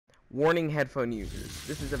Warning headphone users,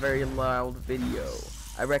 this is a very loud video.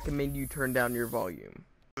 I recommend you turn down your volume.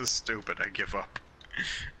 This is stupid, I give up.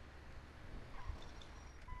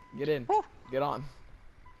 Get in. Get on.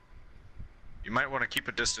 You might want to keep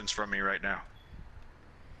a distance from me right now.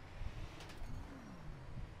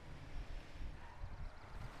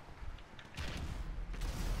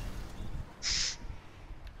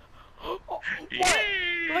 What?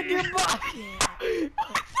 Look at your body!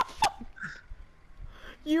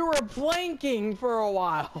 You were planking for a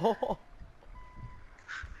while.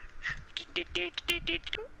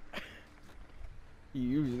 You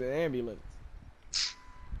used the ambulance.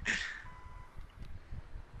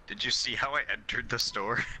 Did you see how I entered the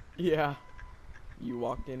store? Yeah. You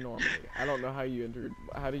walked in normally. I don't know how you entered.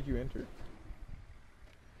 How did you enter?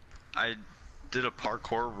 I did a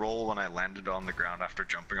parkour roll when I landed on the ground after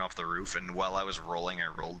jumping off the roof, and while I was rolling, I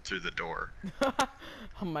rolled through the door.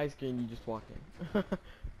 On my screen, you just walked in.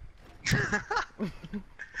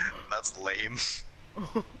 That's lame.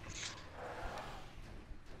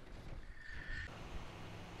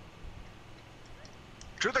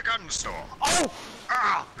 To the gun store! Oh!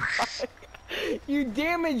 Ah! You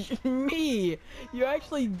damaged me! You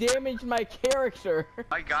actually damaged my character!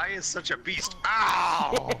 My guy is such a beast.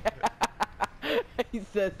 Ow! Yeah. He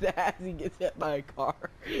says that as he gets hit by a car.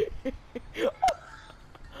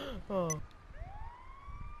 Oh.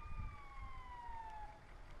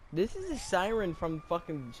 This is a siren from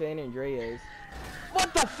fucking San Andreas.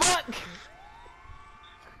 What the fuck?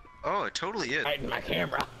 Oh, it totally is. Hiding my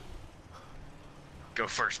camera. Go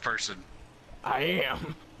first person. I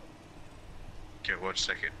am. Okay, 1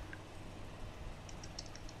 second.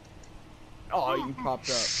 Oh, you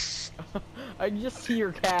popped up. I just see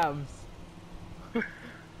your calves.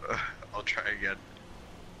 I'll try again.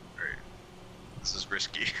 Alright. This is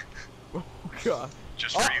risky. Oh god.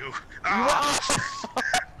 Just for you. Ah!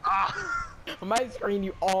 Ah! On my screen,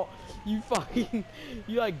 you like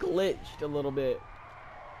glitched a little bit.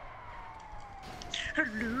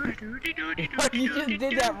 You just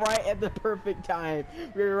did that right at the perfect time.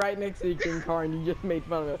 We were right next to the king car and you just made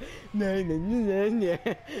fun of it. No,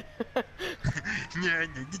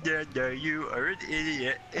 you are an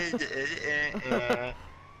idiot.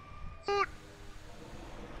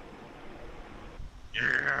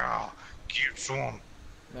 Yeah, keep some.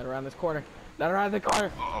 Not around this corner. Not around the corner.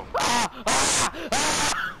 Uh-oh. Ah! Ah!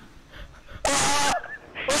 Ah! Ah!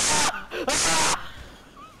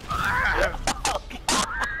 Ah!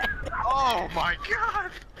 Oh my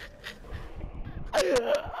god!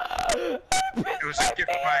 It was a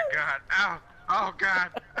gift from my god. Ow! Oh god!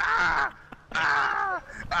 Ah! Ah!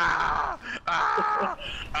 Ah! Ah!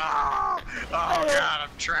 Oh! Oh god, I'm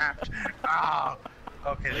trapped. Oh!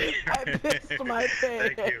 Okay. I pissed my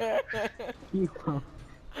pants. Thank you.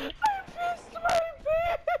 I pissed my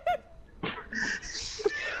pants.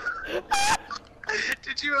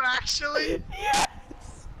 Did you actually?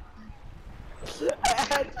 Yes. I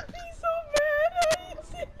had to pee so bad. I didn't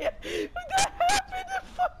see it. But that happened to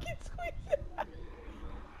fucking squeeze it.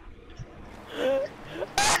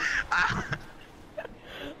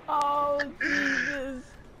 Oh Jesus.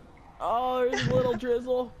 Oh, there's a little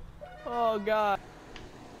drizzle. Oh god.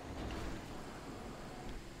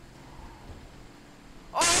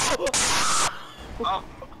 Oh! Oh!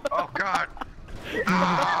 Oh god!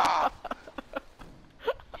 Ah!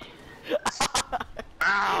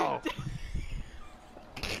 Ow!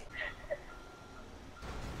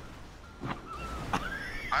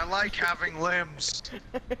 I like having limbs.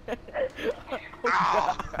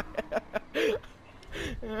 Ow!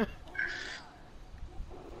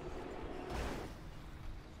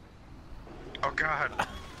 Oh god!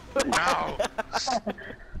 No!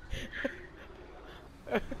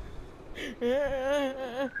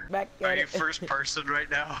 Back Are you first person right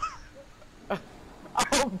now?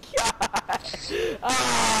 Oh god!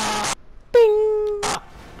 Ah! Bing!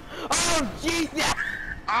 Oh Jesus!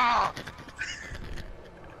 Ah!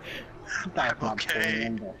 I'm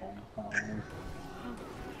okay.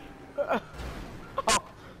 Oh,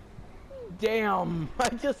 damn! I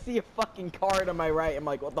just see a fucking car to my right. I'm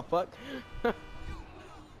like, what the fuck?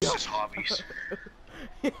 This is hobbies.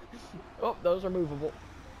 Oh, those are movable.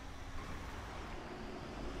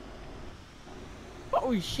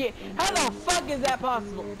 Oh shit! How the fuck is that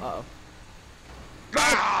possible? Uh-oh.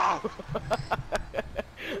 Ah!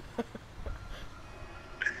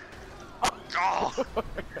 Oh!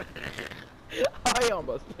 I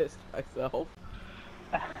almost pissed myself.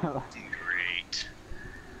 Great.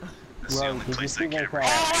 That's Bro, the only did place you I see can those,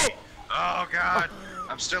 breathe. Oh god!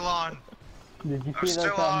 I'm still on. Did you I'm see those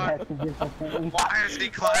still on. messages I sent you? Why is he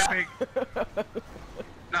climbing?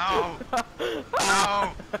 No! No!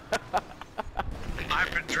 No!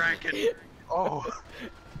 I've been drinking. Oh!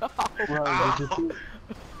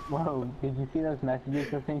 Whoa, did you see those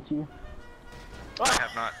messages I sent you? I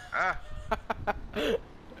have not.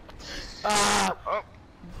 Oh!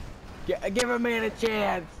 Give a man a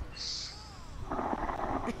chance!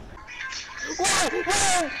 Whoa!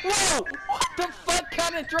 Whoa! Whoa! What the fuck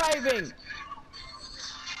kind of driving?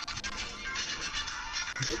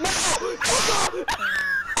 No!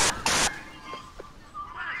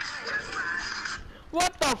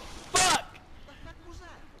 What the fuck?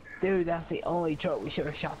 Dude, that's the only truck we should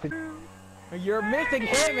have shot the. You're missing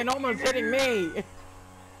him and almost hitting me.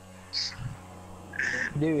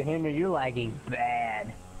 Dude, Henry, you're lagging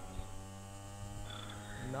bad.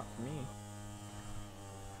 Not me.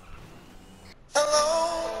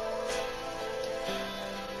 Hello?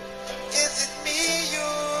 Is it me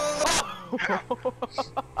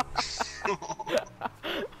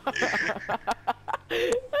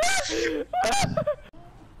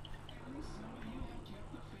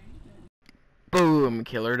Boom,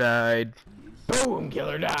 killer died. Boom,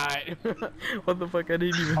 killer died. What the fuck? I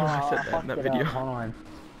didn't even know I said that in that video. Hold on.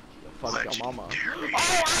 Fuck your mama. Legendary.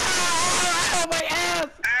 Oh, my ass!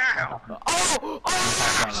 Ow! Oh!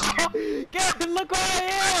 God, look where I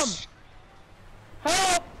am!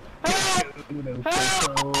 Help! Help!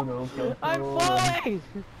 Help! I'm falling!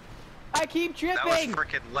 I keep That was tripping!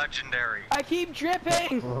 freaking legendary. I keep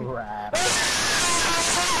tripping!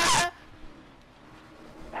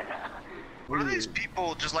 What are these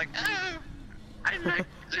people just like, I like,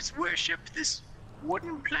 let's worship this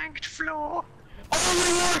wooden planked floor.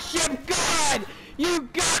 Only worship God! You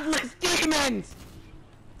godless demons!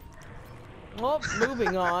 Well,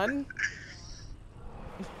 moving on.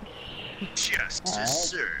 Justice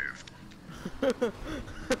served.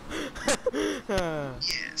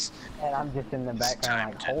 Yes. And I'm just in the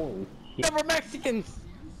background like, holy shit. Never Mexicans!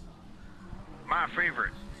 My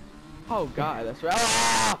favorite. Oh god, that's right.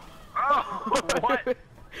 Ah! Oh, what? It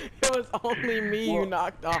was only me you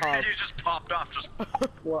knocked off. You just popped off. Just.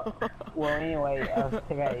 Well, anyway,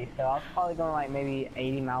 okay, so I was probably going like maybe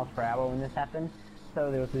 80 miles per hour when this happened. So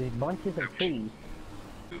there was these bunches of trees.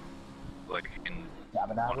 Like in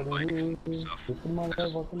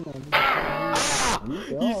Ah!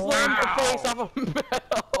 You Ow. slammed your face off a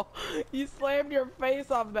metal! You slammed your face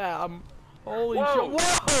off that! Holy shit!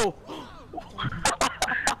 Whoa!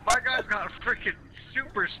 My guy's got freaking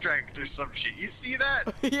super strength or some shit. You see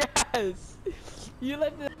that? Yes! You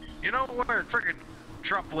let the— You know where freaking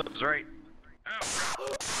Trump lives, right?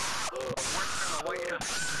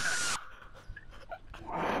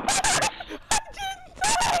 I didn't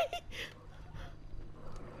die!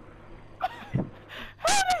 How did I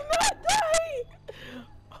not die?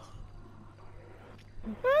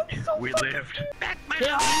 That's so We fucking— lived. Back my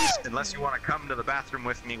house. Unless you want to come to the bathroom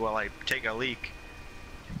with me while I take a leak.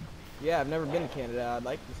 Yeah, I've never been to Canada. I'd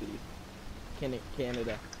like to see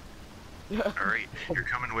Canada. Alright, you're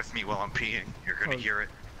coming with me while I'm peeing. You're gonna hear it.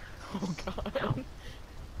 Oh god.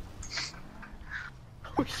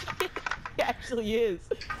 Oh shit, he actually is.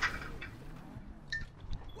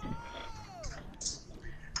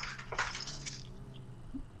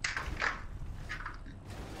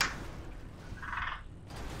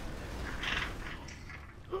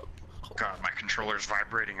 God, my controller's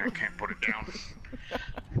vibrating. I can't put it down.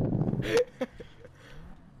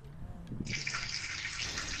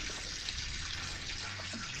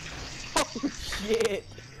 Oh shit.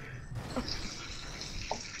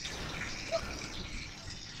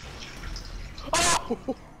 Oh!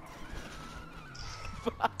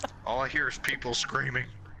 All I hear is people screaming.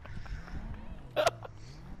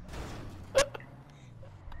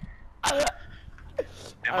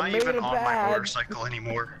 Am I made even it on my bad. motorcycle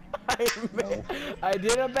anymore? I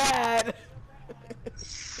did a bad.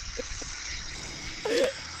 I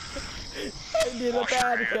did a Wash your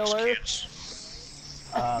bad, hands, killer. kids.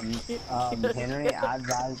 Henry, I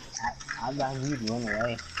advise you to run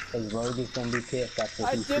away, because Rogue is gonna be pissed after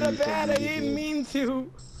I he did a sees what bad. you I didn't did. mean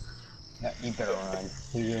to. No, you better run.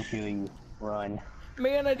 He will kill you. Run.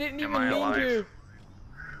 Man, I didn't Am even I mean alive? to.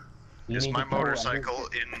 You Is need my to kill him. motorcycle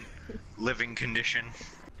in living condition?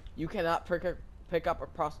 You cannot pick up a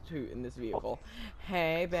prostitute in this vehicle.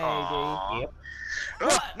 Hey, baby. Aww. Yep. Oh,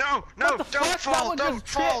 What? no, no, What the don't fuck? That fall, one don't just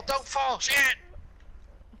fall, tripped. don't fall, shit!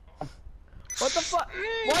 What the fuck?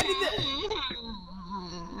 Why did that?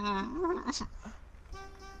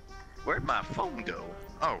 Where'd my phone go?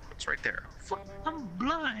 Oh, it's right there. Fuck, I'm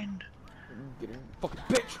blind. Fucking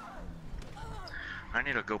bitch. I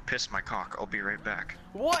need to go piss my cock. I'll be right back.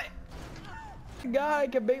 What? God, I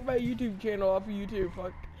can make my YouTube channel off of YouTube.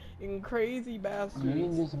 Fuck. fucking crazy You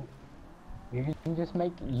bastards. can just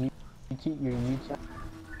make your YouTube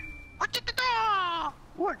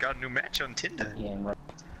Oh, I got a new match on Tinder. again, right?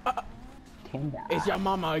 Tinder. It's your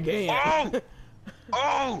mama again. Oh!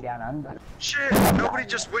 Oh! Down under. Shit! Nobody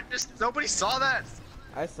just witnessed. Nobody saw that.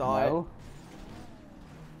 I saw No.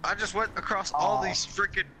 I just went across all these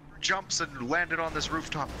freaking jumps and landed on this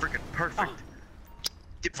rooftop. Freaking perfect.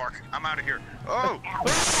 Get fuck. I'm out of here. Oh!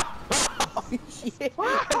 it. Oh, shit.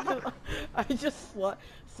 I just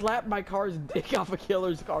slapped my car's dick off a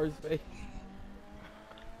killer's car's face.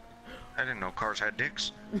 I didn't know cars had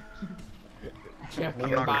dicks. Check I'm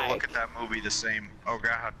your not gonna bike. look at that movie the same. Oh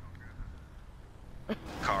god.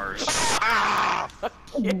 Cars. Ah!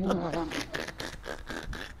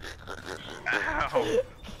 Ow!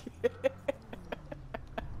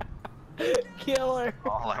 Killer.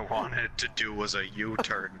 All I wanted to do was a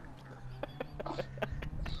U-turn.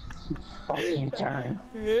 Fuck you, turn.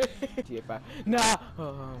 See if I. Nah.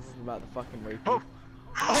 Oh, I'm about to fucking rape you. Oh!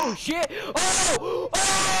 Oh shit! Oh!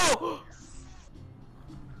 Oh!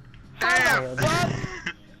 Damn!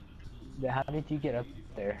 How did you get up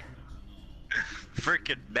there?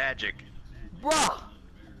 Freaking magic. Bruh!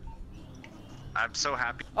 I'm so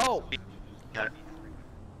happy. Oh!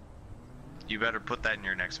 You better put that in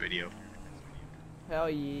your next video. Hell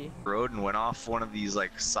yeah. Road and went off one of these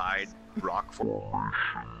like side rock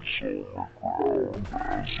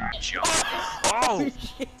jump. Oh!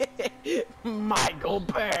 Shit! Michael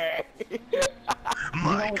Bay!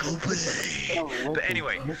 Michael Bay. But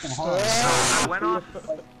anyway, so I went off.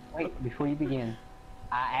 Wait, before you begin,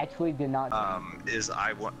 I actually did not.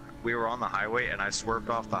 We were on the highway and I swerved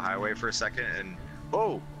off the highway for a second and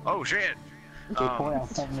oh shit. Before I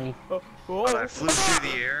sent me. But I flew through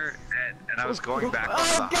the air and I was going back on the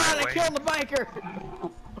Oh god, highway. I killed the biker!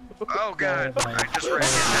 Oh god, I just ran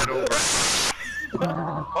his head over.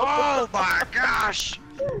 Oh my gosh!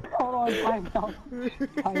 Hold on, time out.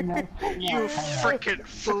 Time out. You freaking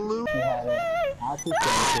flew! You had it. I'll just go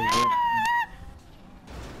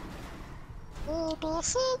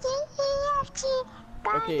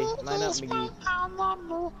Okay, line up,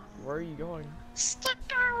 McGee. Where are you going? Stick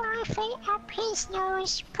a rifle up his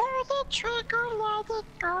nose, pull the trigger, let it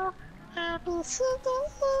go. A, B, C, D, E,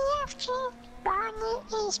 F, G, Barney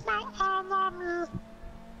is my enemy.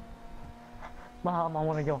 Mom, I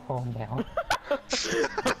want to go home now.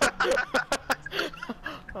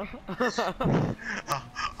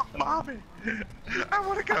 Mommy, I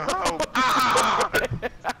want to go home. Ah!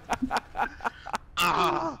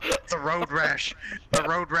 Ah! The road rash. The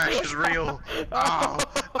road rash is real. Oh,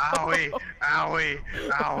 owie, owie,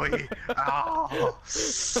 owie, oh.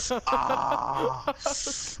 Ah.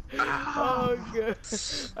 Oh good.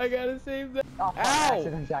 I gotta save that. Oh,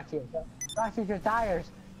 Ow! Josh, your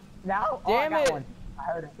tires. No? Damn oh, I got it. one. I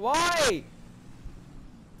heard it. Why?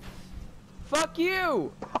 Fuck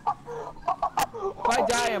you! If I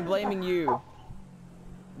die, I'm blaming you.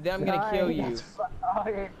 Then I'm gonna kill you.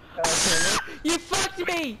 Okay. You fucked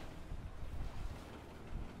me!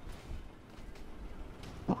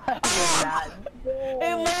 You're not.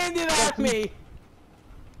 It landed on me!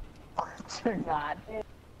 You're not.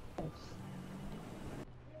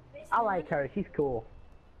 I like her. She's cool.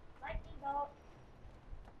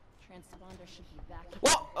 Transponder should be back.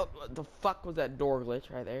 What? What the fuck was that door glitch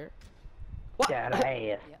right there? What? Get ass.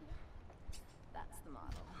 Yep. That's the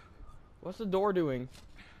model. What's the door doing?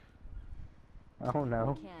 I don't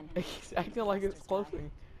know. Can. It's acting like it's closing.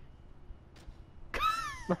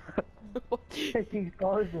 She's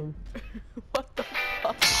closing.